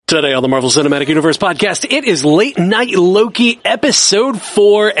Today on the Marvel Cinematic Universe podcast, it is Late Night Loki episode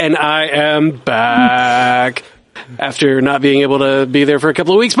 4, and I am back after not being able to be there for a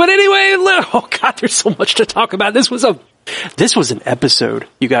couple of weeks. But anyway, oh god, there's so much to talk about. This was an episode,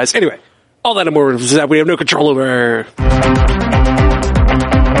 you guys. Anyway, all that and more is that we have no control over.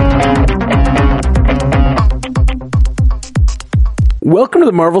 Welcome to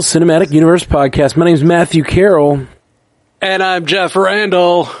the Marvel Cinematic Universe podcast. My name is Matthew Carroll. And I'm Jeff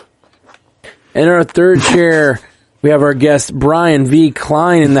Randall. And in our third chair, we have our guest, Brian V.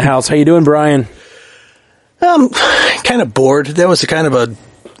 Klein, in the house. How you doing, Brian? Kind of bored. That was kind of a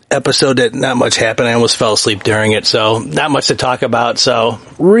episode that not much happened. I almost fell asleep during it, so not much to talk about. So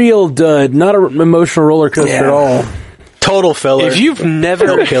real dud. Not an emotional roller coaster at all. Total filler. If you've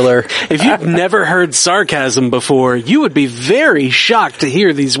never heard sarcasm before, you would be very shocked to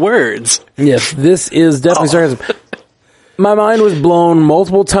hear these words. Yes, this is definitely sarcasm. My mind was blown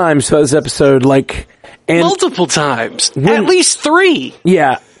multiple times throughout this episode, multiple times, at least 3.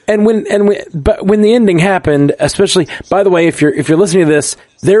 Yeah, and when the ending happened, especially, by the way, if you're listening to this,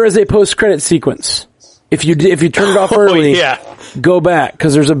 there is a post-credit sequence. If you turn it off early, go back,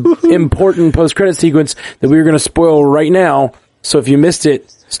 because there's an important post-credit sequence that we're going to spoil right now. So if you missed it,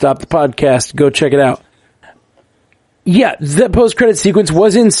 stop the podcast, go check it out. Yeah, that post-credit sequence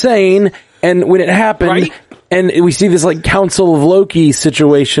was insane, and when it happened, right? And we see this Council of Loki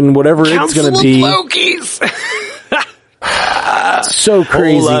situation, whatever it's going to be. Council of Lokis! So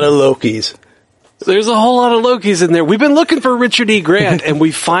crazy. A whole lot of Lokis. There's a whole lot of Lokis in there. We've been looking for Richard E. Grant, and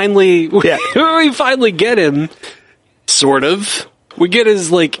we finally finally get him. Sort of. We get his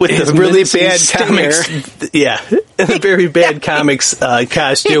with his a really bad comics, a very bad comics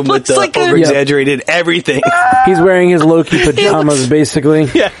costume with the over-exaggerated everything. He's wearing his Loki pajamas, basically.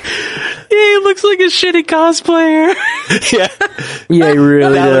 Yeah, he looks like a shitty cosplayer. Yeah, he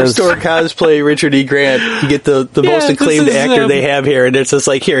really does. Store cosplay Richard E. Grant. You get the most acclaimed actor they have here, and it's just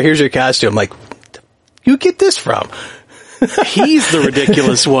here's your costume. Like, you get this from? He's the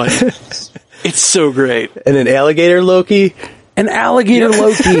ridiculous one. It's so great. And an alligator Loki. An alligator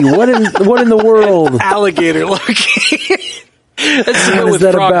Loki. What in the world? Alligator Loki. What is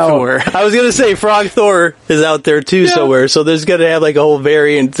that about? Thor. I was gonna say Frog Thor is out there too somewhere, so there's gonna have a whole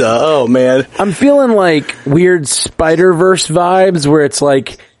variant. Oh man, I'm feeling weird Spider-Verse vibes where it's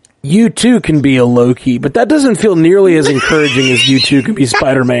you too can be a Loki, but that doesn't feel nearly as encouraging as you too can be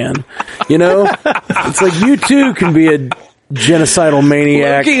Spider-Man. You know, it's you too can be a genocidal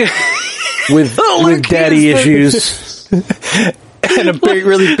maniac with daddy issues. And a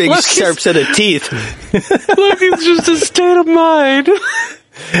really big sharp set of teeth. Loki's just a state of mind.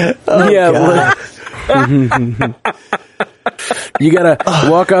 You gotta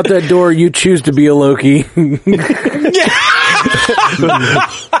walk out that door. You choose to be a Loki.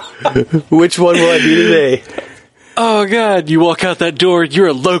 Which one will I be today? Oh god, you walk out that door, you're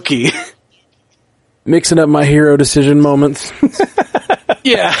a Loki. Mixing up my hero decision moments.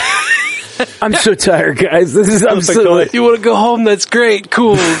 Yeah. I'm so tired, guys. You want to go home? That's great.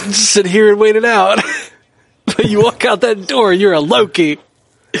 Cool. Just sit here and wait it out. But you walk out that door, you're a Loki.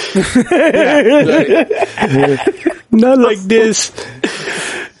 Not like this.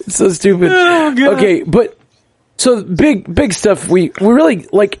 It's so stupid. Oh, God. Okay, but so big stuff. We really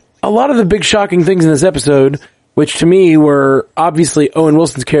a lot of the big shocking things in this episode, which to me were obviously Owen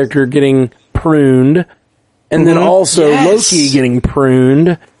Wilson's character getting pruned, and then also Loki getting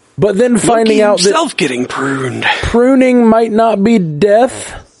pruned. But then finding out that himself getting pruned. Pruning might not be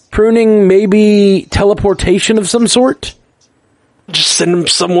death. Pruning may be teleportation of some sort. Just send him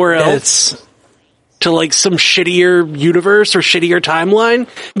somewhere else to some shittier universe or shittier timeline.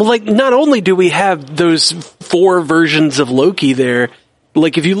 Well, not only do we have those 4 versions of Loki there,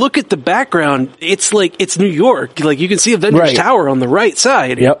 if you look at the background, it's it's New York. You can see Avengers Tower on the right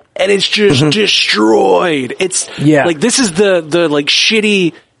side. Yep. And it's just destroyed. It's this is the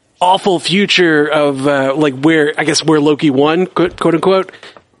shitty, awful future of where Loki won, quote unquote.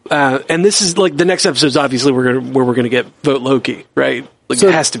 And this is the next episode's obviously where we're gonna get Vote Loki, right? So,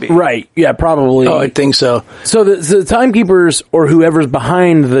 it has to be. Right. Yeah, probably. Oh, I think so. So the timekeepers, or whoever's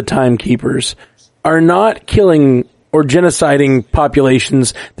behind the timekeepers, are not killing or genociding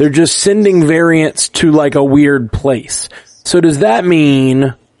populations. They're just sending variants to a weird place. So does that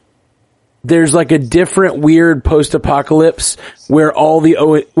mean there's a different weird post-apocalypse where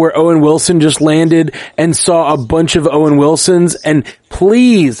where Owen Wilson just landed and saw a bunch of Owen Wilsons, and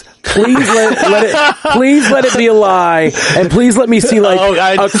please let it be a lie, and please let me see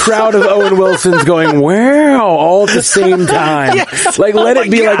a crowd of Owen Wilsons going wow all at the same time. Yes. Let it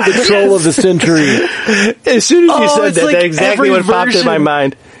be the troll of the century. As soon as you said that, that's exactly what popped in my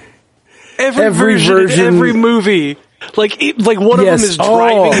mind. every version in every movie. Like one of them is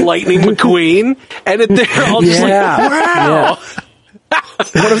driving Lightning McQueen, and they're all just wow.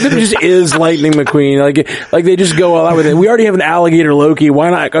 One of them just is Lightning McQueen. Like they just go all out with it. We already have an alligator Loki. Why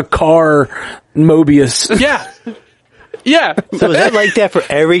not a car Mobius? Yeah. Yeah. So is that like that for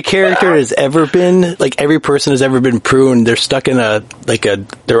every character has ever been? Like every person has ever been pruned? They're stuck in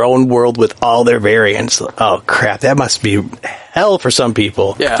their own world with all their variants. Oh crap! That must be hell for some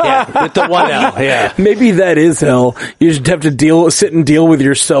people. Yeah. With the one L. Yeah. Maybe that is hell. You just have to sit and deal with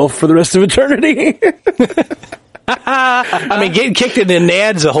yourself for the rest of eternity. I mean, getting kicked in the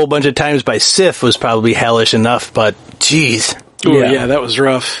nads a whole bunch of times by Sif was probably hellish enough, but jeez. Ooh, yeah, that was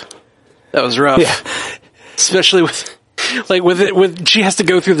rough. That was rough. Yeah. Especially with she has to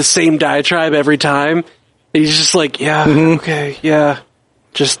go through the same diatribe every time. And he's just like, okay, yeah.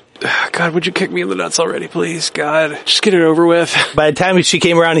 Just, God, would you kick me in the nuts already, please? God, just get it over with. By the time she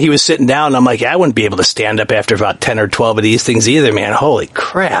came around and he was sitting down, I'm like, I wouldn't be able to stand up after about 10 or 12 of these things either, man. Holy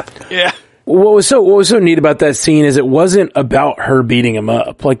crap. Yeah. What was so neat about that scene is it wasn't about her beating him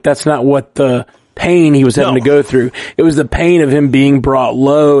up. Like, that's not what the pain he was having to go through. It was the pain of him being brought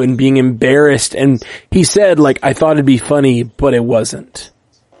low and being embarrassed. And he said, like, I thought it'd be funny, but it wasn't.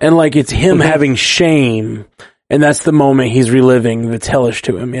 And like, it's him having shame. And that's the moment he's reliving that's hellish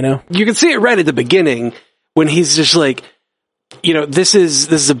to him, you know? You can see it right at the beginning when he's just like, this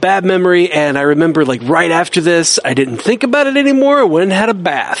is a bad memory, and I remember, like, right after this, I didn't think about it anymore. I went and had a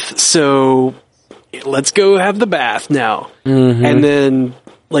bath. So let's go have the bath now. Mm-hmm. And then,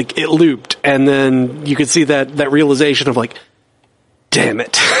 like, it looped, and then you could see that realization of, like, damn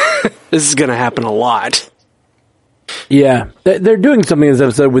it, this is going to happen a lot. Yeah. They're doing something in this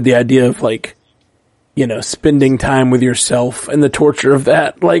episode with the idea of, like, spending time with yourself and the torture of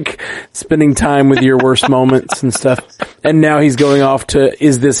that, like spending time with your worst moments and stuff. And now he's going off to,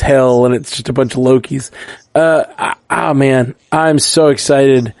 is this hell? And it's just a bunch of Lokis. Man, I'm so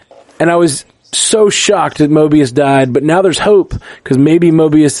excited. And I was so shocked that Mobius died, but now there's hope because maybe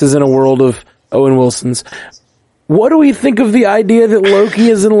Mobius is in a world of Owen Wilson's. What do we think of the idea that Loki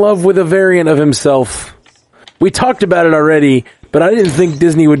is in love with a variant of himself? We talked about it already, but I didn't think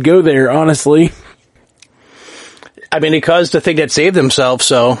Disney would go there, honestly. I mean, it caused the thing that saved themselves,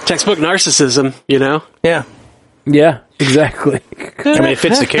 so. Textbook narcissism, Yeah. Yeah, exactly. I mean, it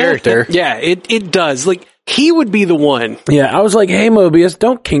fits the character. Yeah, it does. Like, he would be the one. Yeah, I was like, hey, Mobius,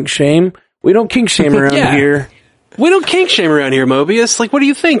 don't kink shame. We don't kink shame around here. We don't kink shame around here, Mobius. Like, what are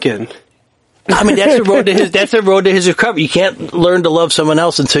you thinking? I mean, that's the road to his recovery. You can't learn to love someone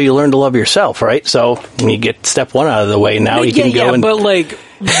else until you learn to love yourself, right? So, you get step one out of the way. Now you can go and... but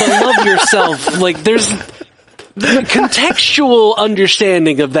love yourself. Like, there's... the contextual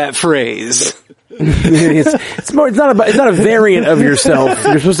understanding of that phrase. It's not a variant of yourself.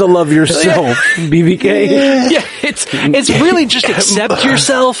 You're supposed to love yourself, BBK. Yeah, it's really just accept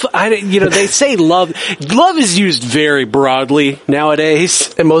yourself. They say love is used very broadly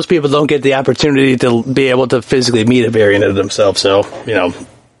nowadays, and most people don't get the opportunity to be able to physically meet a variant of themselves. So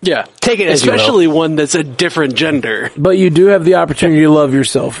yeah, take it as especially one that's a different gender. But you do have the opportunity to love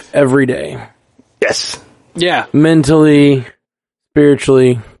yourself every day. Yes. Yeah. Mentally,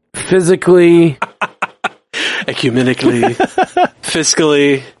 spiritually, physically, ecumenically,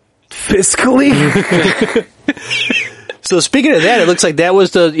 fiscally. So speaking of that, it looks like that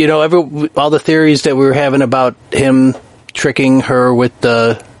was all the theories that we were having about him tricking her with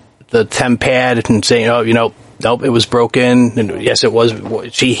the temp pad and saying, nope, it was broken. And yes, it was.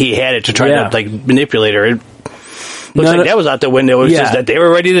 He had it to try to manipulate her. Looks like that was out the window. It was just that they were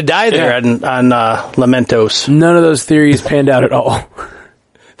ready to die there on Lamentos. None of those theories panned out at all.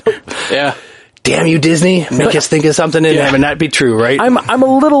 Yeah. Damn you, Disney. Make us think of something and have it not be true, right? I'm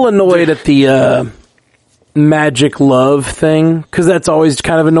a little annoyed at the magic love thing, because that's always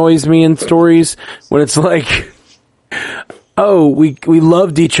kind of annoys me in stories when it's like, oh, we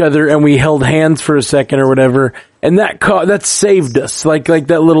loved each other and we held hands for a second or whatever, and that saved us. Like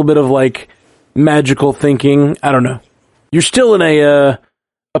that little bit of like magical thinking. I don't know. You're still in a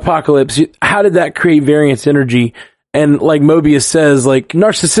apocalypse. How did that create variance energy? And like Mobius says, like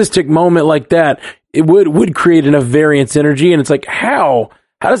narcissistic moment like that, it would create enough variance energy. And it's like, how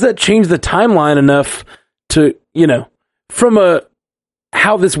does that change the timeline enough to, from a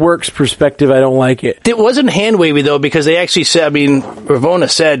how this works perspective? I don't like it. It wasn't hand wavy though, because they actually said, Ravonna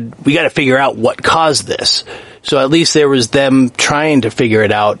said, we got to figure out what caused this. So at least there was them trying to figure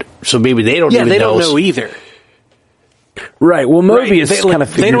it out. So maybe they don't even know. Yeah, they don't know either. Right. Well, Mobius kind of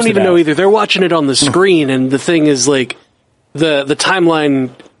figures they don't even it out. know either. They're watching it on the screen, and the thing is like the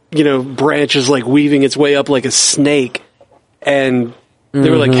timeline, branch is like weaving its way up like a snake, and They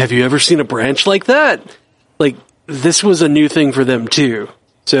were like, have you ever seen a branch like that? Like, this was a new thing for them, too.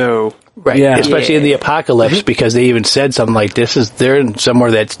 So... Right, yeah. Especially in the apocalypse, because they even said something like, they're in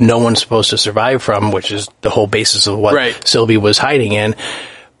somewhere that no one's supposed to survive from, which is the whole basis of what Sylvie was hiding in.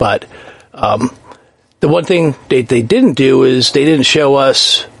 But the one thing they didn't do is they didn't show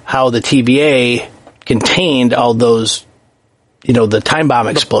us how the TVA contained all those, the time bomb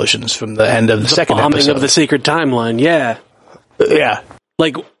explosions from the end of the second bombing episode. Of the sacred timeline, yeah. Yeah.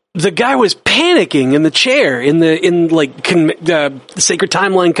 Like... The guy was panicking in the chair in the Sacred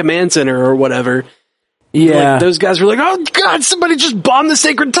Timeline Command Center or whatever. Yeah. Like, those guys were like, oh God, somebody just bombed the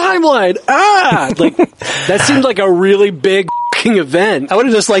Sacred Timeline. Like, that seemed like a really big event. I would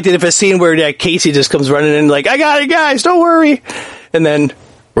have just liked it if a scene where Casey just comes running in like, I got it, guys, don't worry. And then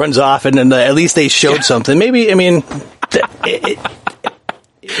runs off, and then at least they showed something. Maybe,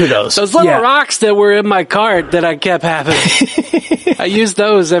 who knows? Those little rocks that were in my cart that I kept having. I used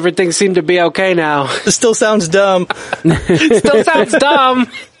those. Everything seemed to be okay now. It still sounds dumb. Still sounds dumb.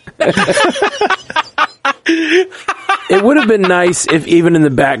 It would have been nice if even in the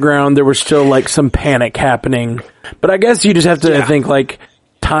background there was still like some panic happening. But I guess you just have to think like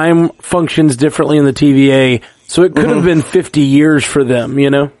time functions differently in the TVA. So it could have been 50 years for them,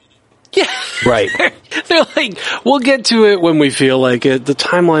 Yeah. Right. They're like, we'll get to it when we feel like it. The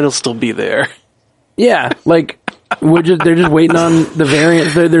timeline will still be there. Yeah, like they're just waiting on the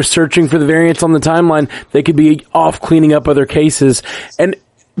variants. They're searching for the variants on the timeline. They could be off cleaning up other cases. And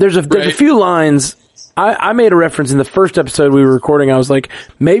there's a few lines. I made a reference in the first episode we were recording. I was like,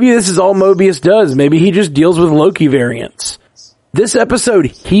 maybe this is all Mobius does. Maybe he just deals with Loki variants. This episode,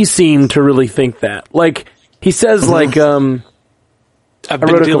 he seemed to really think that. Like, he says I've been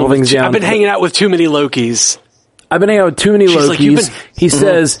hanging out with too many Lokis. I've been hanging out with too many Lokis. He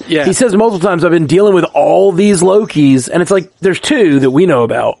says multiple times, I've been dealing with all these Lokis, and it's like, there's two that we know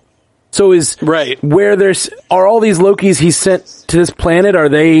about. So are all these Lokis he sent to this planet, are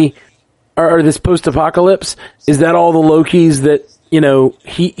this post-apocalypse? Is that all the Lokis that,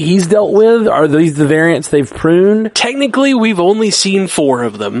 he's dealt with? Are these the variants they've pruned? Technically, we've only seen 4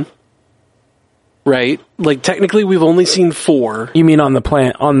 of them. Right? Like, technically, we've only seen 4. You mean on the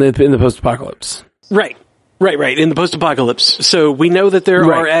planet, in the post-apocalypse? Right. In the post-apocalypse. So we know that there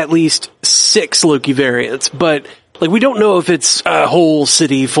are at least 6 Loki variants, but, like, we don't know if it's a whole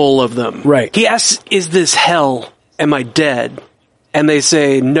city full of them. Right. He asks, is this hell? Am I dead? And they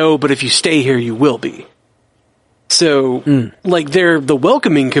say, no, but if you stay here, you will be. So, like, they're the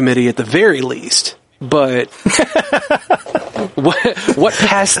welcoming committee at the very least. But what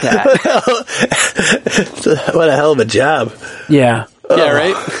past that? What a hell of a job. Yeah. Yeah,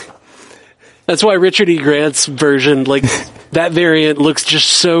 right? That's why Richard E. Grant's version, like, that variant looks just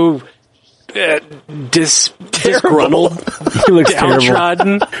so disgruntled. He looks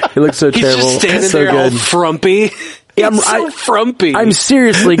downtrodden. Terrible. He looks so terrible. He's just standing there all frumpy. Frumpy. I'm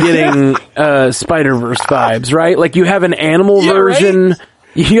seriously getting Spider-Verse vibes, right? Like, you have an animal version. Right?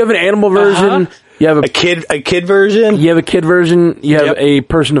 You have an animal version. You have a kid version. You have a kid version. You have a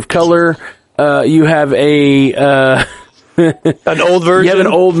person of color. You have an old version. You have an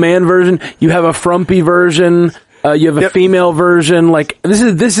old man version. You have a frumpy version. You have a female version. Like,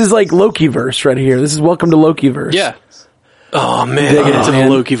 this is like Loki-verse right here. This is Welcome to Loki-verse. Yeah. Oh man, the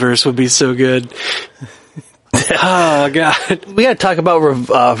Loki-verse would be so good. Oh God, we got to talk about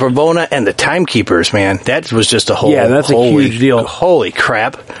Ravonna and the Timekeepers, man. That was just a whole that's a huge deal. Holy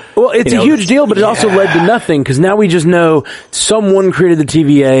crap! Well, it's a huge deal, but it also led to nothing because now we just know someone created the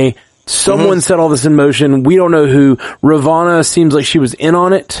TVA, someone set all this in motion. We don't know who. Ravonna seems like she was in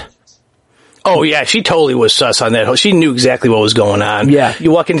on it. Oh yeah, she totally was sus on that. She knew exactly what was going on. Yeah,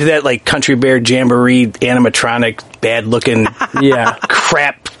 you walk into that like Country Bear Jamboree animatronic, bad looking,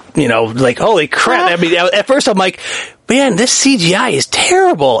 crap. Like, holy crap. I mean, at first I'm like, man, this CGI is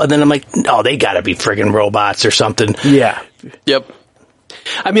terrible. And then I'm like, no, they gotta be friggin' robots or something. Yeah. Yep.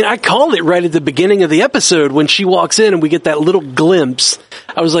 I mean, I called it right at the beginning of the episode when she walks in and we get that little glimpse.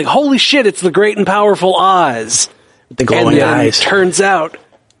 I was like, holy shit, it's the great and powerful Oz. The glowing eyes. Turns out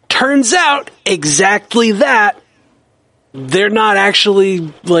exactly that. They're not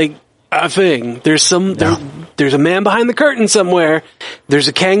actually, like, a thing. There's there's a man behind the curtain somewhere. There's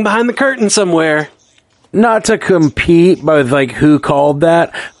a Kang behind the curtain somewhere. Not to compete with like who called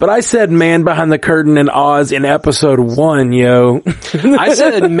that, but I said man behind the curtain in Oz in episode 1, yo. I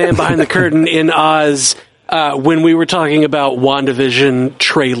said man behind the curtain in Oz when we were talking about WandaVision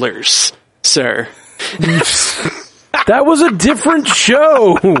trailers, sir. That was a different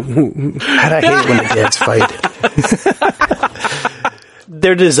show. God, I hate it when the dads fight.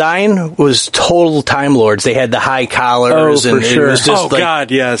 their design was total Time Lords. They had the high collars, and sure. it was just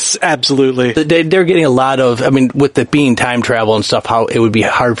God, yes, absolutely. They're getting a lot of. I mean, with it being time travel and stuff, how it would be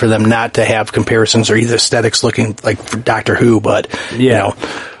hard for them not to have comparisons or either aesthetics looking like for Doctor Who. But you know,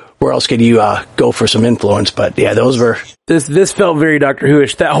 where else could you go for some influence? But yeah, those were. This felt very Doctor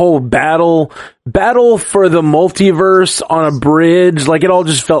Who-ish. That whole battle for the multiverse on a bridge, like it all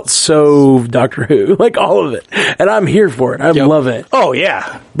just felt so Doctor Who, like all of it. And I'm here for it. I love it. Oh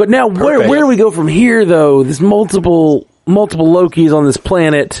yeah. But now where do we go from here though? There's multiple Lokis on this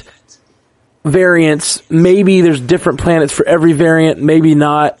planet. Variants. Maybe there's different planets for every variant. Maybe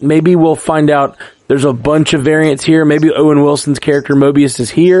not. Maybe we'll find out there's a bunch of variants here. Maybe Owen Wilson's character Mobius is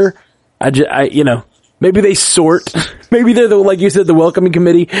here. Maybe they sort. Maybe they're like you said, the welcoming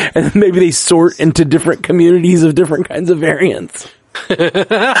committee, and maybe they sort into different communities of different kinds of variants.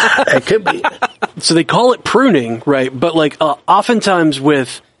 It could be. So they call it pruning, right? But like oftentimes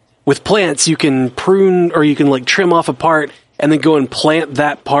with plants, you can prune or you can like trim off a part and then go and plant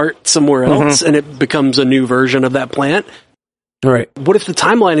that part somewhere else, and it becomes a new version of that plant. Right. What if the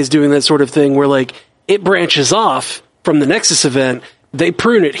timeline is doing that sort of thing where like it branches off from the Nexus event, they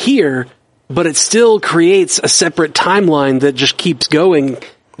prune it here, but it still creates a separate timeline that just keeps going,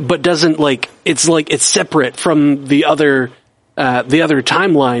 but doesn't it's separate from the other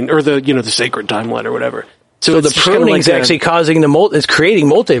timeline or the sacred timeline or whatever. So the pruning is actually causing it's creating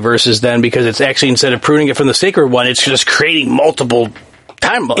multiverses then, because it's actually, instead of pruning it from the sacred one, it's just creating multiple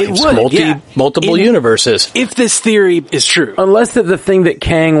timelines, multiple universes. If this theory is true. Unless the thing that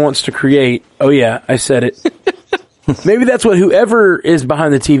Kang wants to create, oh yeah, I said it. Maybe that's what whoever is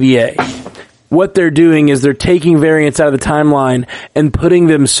behind the TVA, what they're doing is they're taking variants out of the timeline and putting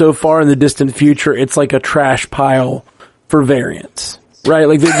them so far in the distant future, it's like a trash pile for variants. Right?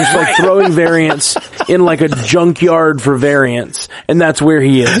 Like they're just like throwing variants in like a junkyard for variants. And that's where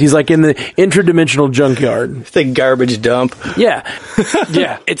he is. He's like in the interdimensional junkyard. The garbage dump. Yeah.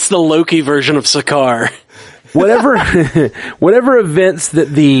 Yeah. It's the Loki version of Sakaar. Whatever events that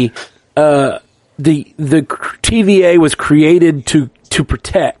the TVA was created to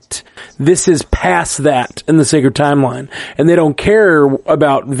protect, this is past that in the sacred timeline, and they don't care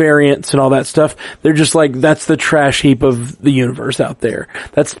about variants and all that stuff. They're just like, that's the trash heap of the universe out there.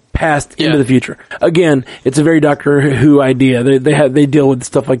 That's past into the future. Again, it's a very Doctor Who idea. They deal with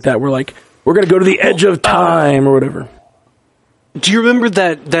stuff like that. We're like, we're going to go to the edge of time or whatever. Do you remember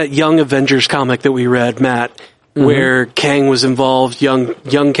that Young Avengers comic that we read, Matt, where Kang was involved? Young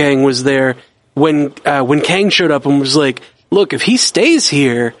Kang was there. When Kang showed up and was like, look, if he stays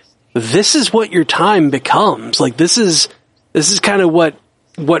here, this is what your time becomes. Like, this is kind of what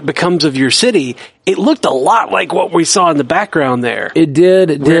becomes of your city. It looked a lot like what we saw in the background there. It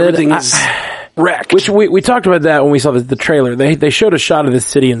did. Everything is wrecked. Which we talked about that when we saw the trailer. They showed a shot of the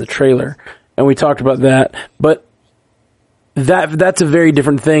city in the trailer, and we talked about that. But that's a very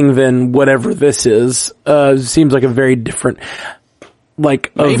different thing than whatever this is. Seems like a very different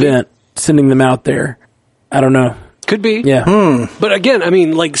event, sending them out there. I don't know. Could be. Yeah. But again, I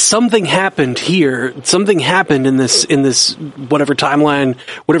mean, like, something happened here. Something happened in this whatever timeline,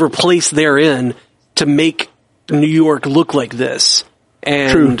 whatever place they're in, to make New York look like this.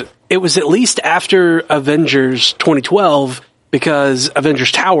 And it was at least after Avengers 2012, because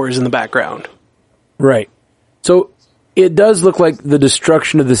Avengers Tower is in the background. Right. So it does look like the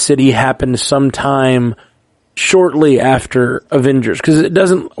destruction of the city happened sometime shortly after Avengers, because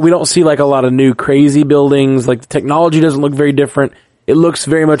we don't see like a lot of new crazy buildings. Like the technology doesn't look very different. It looks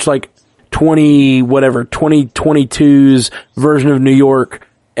very much like 2022's version of New York,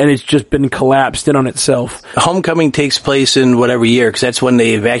 and it's just been collapsed in on itself. Homecoming takes place in whatever year, because that's when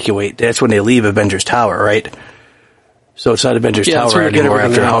they evacuate. That's when they leave Avengers Tower, right? So it's not Avengers Tower anymore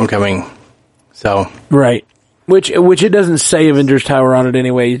after Homecoming. So right. Which it doesn't say Avengers Tower on it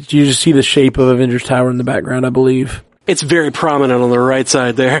anyway. You just see the shape of Avengers Tower in the background, I believe. It's very prominent on the right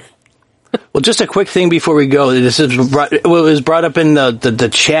side there. Well, just a quick thing before we go. It was brought up in the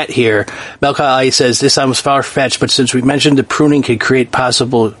chat here. Melkai says, this sounds far-fetched, but since we mentioned the pruning could create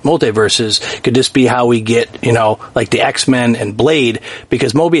possible multiverses, could this be how we get, like the X-Men and Blade?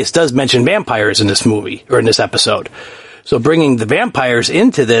 Because Mobius does mention vampires in this movie, or in this episode. So bringing the vampires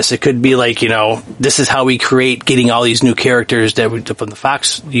into this, it could be like, this is how we create getting all these new characters from the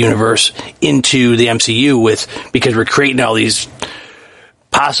Fox universe into the MCU because we're creating all these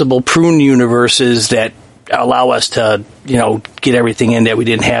possible prune universes that allow us to, get everything in that we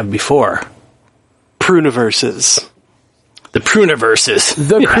didn't have before. Pruniverses. The Pruniverses.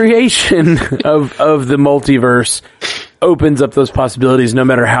 The creation of the multiverse opens up those possibilities no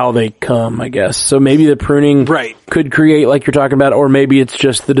matter how they come, I guess. So maybe the pruning could create, like you're talking about, or maybe it's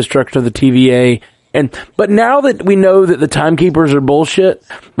just the destruction of the TVA. But now that we know that the timekeepers are bullshit,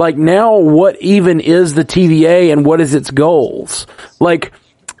 like now what even is the TVA and what is its goals? Like,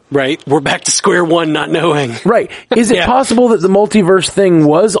 right. We're back to square one, not knowing. Right. Is it possible that the multiverse thing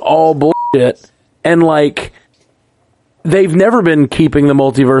was all bullshit and like they've never been keeping the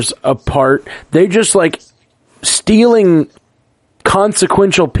multiverse apart? They just like stealing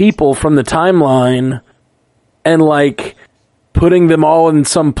consequential people from the timeline and like putting them all in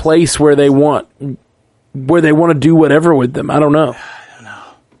some place where they want to do whatever with them. I don't know.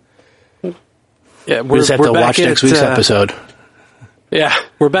 Yeah, we just have to watch next week's episode. Yeah,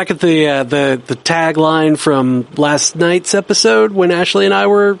 we're back at the tagline from last night's episode when Ashley and I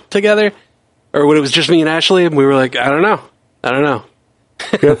were together, or when it was just me and Ashley, and we were like, I don't know.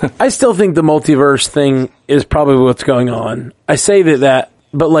 I still think the multiverse thing is probably what's going on. I say that,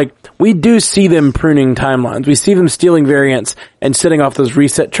 but like, we do see them pruning timelines. We see them stealing variants and setting off those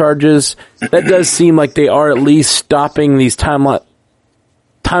reset charges. That does seem like they are at least stopping these timelines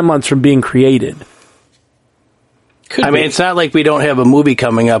from being created. I mean, it's not like we don't have a movie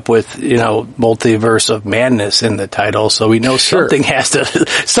coming up with, Multiverse of Madness in the title, so we know something has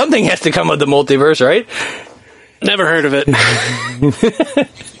to come with the multiverse, right? Never heard of it.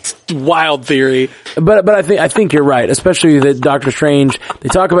 It's wild theory. But I think you're right, especially that Doctor Strange, they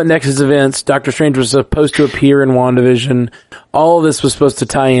talk about Nexus events. Doctor Strange was supposed to appear in WandaVision. All of this was supposed to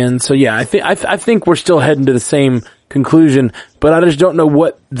tie in. So yeah, I think we're still heading to the same conclusion, but I just don't know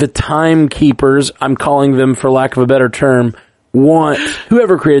what the timekeepers, I'm calling them for lack of a better term, want,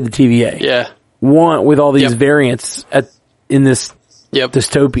 whoever created the TVA. Want with all these variants in this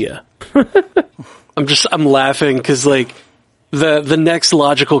dystopia. I'm laughing because like the next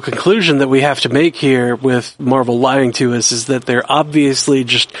logical conclusion that we have to make here with Marvel lying to us is that they're obviously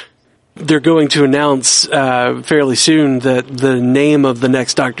they're going to announce fairly soon that the name of the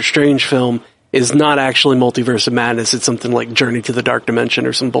next Doctor Strange film is not actually Multiverse of Madness. It's something like Journey to the Dark Dimension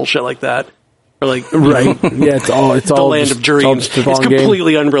or some bullshit like that. Or like, it's all the Land of Dreams. It's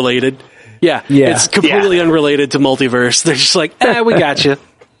completely unrelated. Yeah. It's completely unrelated to multiverse. They're just like, we got you.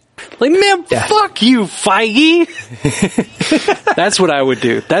 Like, man, fuck you, Feige. That's what I would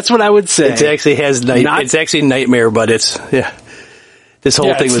do. That's what I would say. It actually it's actually Nightmare, but it's, this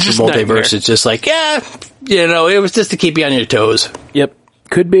whole thing with the multiverse Nightmare. Is just like, it was just to keep you on your toes. Yep.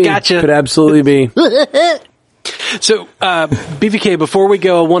 Could be. Gotcha. Could absolutely be. So, BVK, before we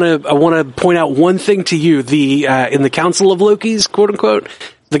go, I want to point out one thing to you. In the Council of Lokis, quote unquote,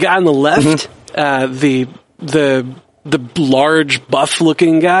 the guy on the left, the large buff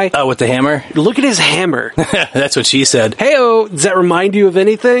looking guy. Oh, with the hammer? Look at his hammer. That's what she said. Hey-oh, does that remind you of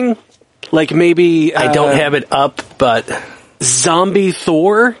anything? Like maybe, I don't have it up, but Zombie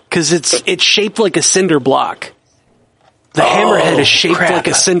Thor? Cause it's shaped like a cinder block. The hammerhead is shaped like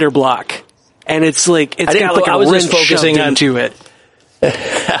a cinder block. And it's like, it's got like a wrench shoved into it.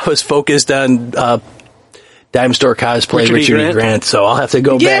 I was focused on, Dime Store cosplay Richard E. Grant, so I'll have to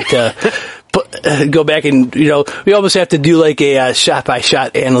go back to, and, we almost have to do like a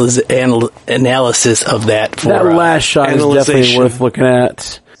shot-by-shot analysis of that. That last shot is definitely worth looking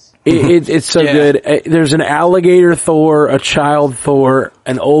at. It's so good. There's an alligator Thor, a child Thor,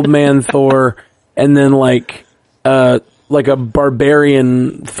 an old man Thor, and then like a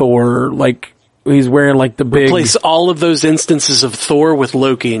barbarian Thor, like he's wearing like the big... Replace all of those instances of Thor with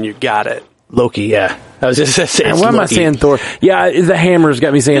Loki and you got it. Loki, yeah. I was just saying. Why am I saying Thor? Yeah, the hammer's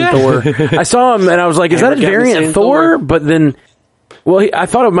got me saying Thor. I saw him and I was like, is that a variant Thor? But then, I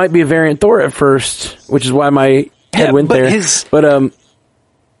thought it might be a variant Thor at first, which is why my head went there. He's got it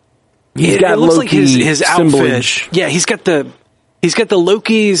looks Loki like his outfit. Yeah, he's got the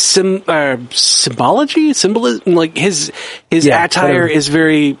Loki symbolism. Like his attire is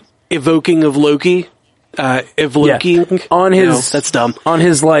very evoking of Loki. On his that's dumb. On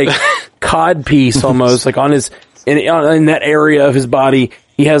his like cod piece almost, like on his in that area of his body,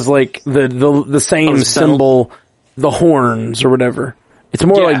 he has like the same symbol, the horns or whatever. It's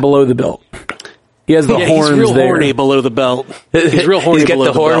more like below the belt. He has the horns. He's real there. horny below the belt. He's real horny. He's got below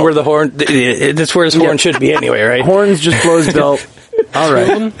the horn belt. where the horn. That's where his horn should be anyway, right? Horns just below his belt. All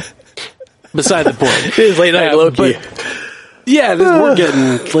right. Beside the point. It is late night Loki. We're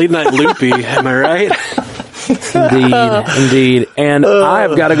getting late night loopy. Am I right? Indeed. And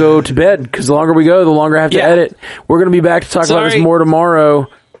I've got to go to bed because the longer we go, the longer I have to edit. We're going to be back to talk about this more tomorrow.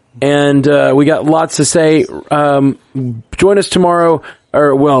 And we got lots to say. Join us tomorrow.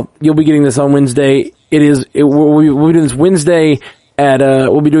 You'll be getting this on Wednesday. We'll be doing this Wednesday at,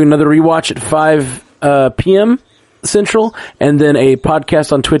 we'll be doing another rewatch at 5 p.m. Central, and then a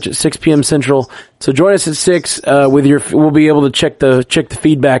podcast on Twitch at 6 p.m. Central. So join us at 6, we'll be able to check the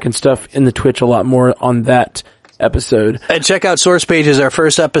feedback and stuff in the Twitch a lot more on that episode. And check out Source Pages. Our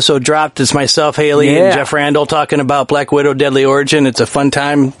first episode dropped. It's myself, Haley, and Jeff Randall talking about Black Widow Deadly Origin. It's a fun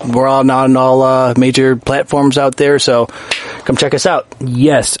time. We're all on all major platforms out there, so come check us out.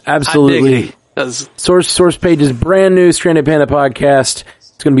 Yes, absolutely. Source Pages, brand new Stranded Panda podcast.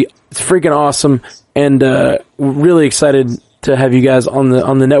 It's freaking awesome, and really excited to have you guys on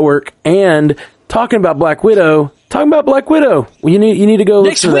the network and talking about Black Widow. Well, you need to go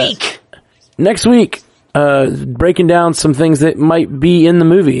next listen to week. That. Next week. Breaking down some things that might be in the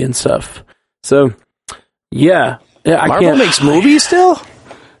movie and stuff. So, yeah. Marvel makes movies still?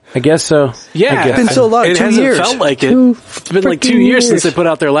 I guess so. Yeah. It's been so long. It 2 hasn't years. felt like it. It's been like 2 years since they put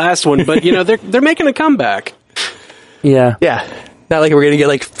out their last one, but they're making a comeback. Yeah. Yeah. Not like we're going to get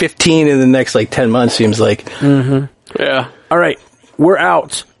like 15 in the next like 10 months, seems like. Mm-hmm. Yeah. All right. We're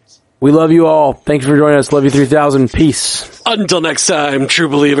out. We love you all. Thanks for joining us. Love you 3000. Peace. Until next time, true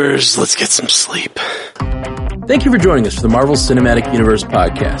believers, let's get some sleep. Thank you for joining us for the Marvel Cinematic Universe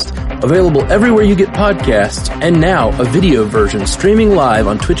podcast. Available everywhere you get podcasts, and now a video version streaming live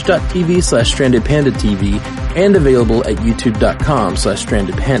on twitch.tv/strandedpandatv and available at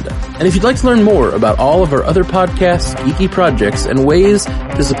youtube.com/strandedpanda. And if you'd like to learn more about all of our other podcasts, geeky projects, and ways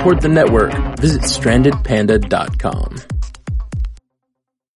to support the network, visit strandedpanda.com.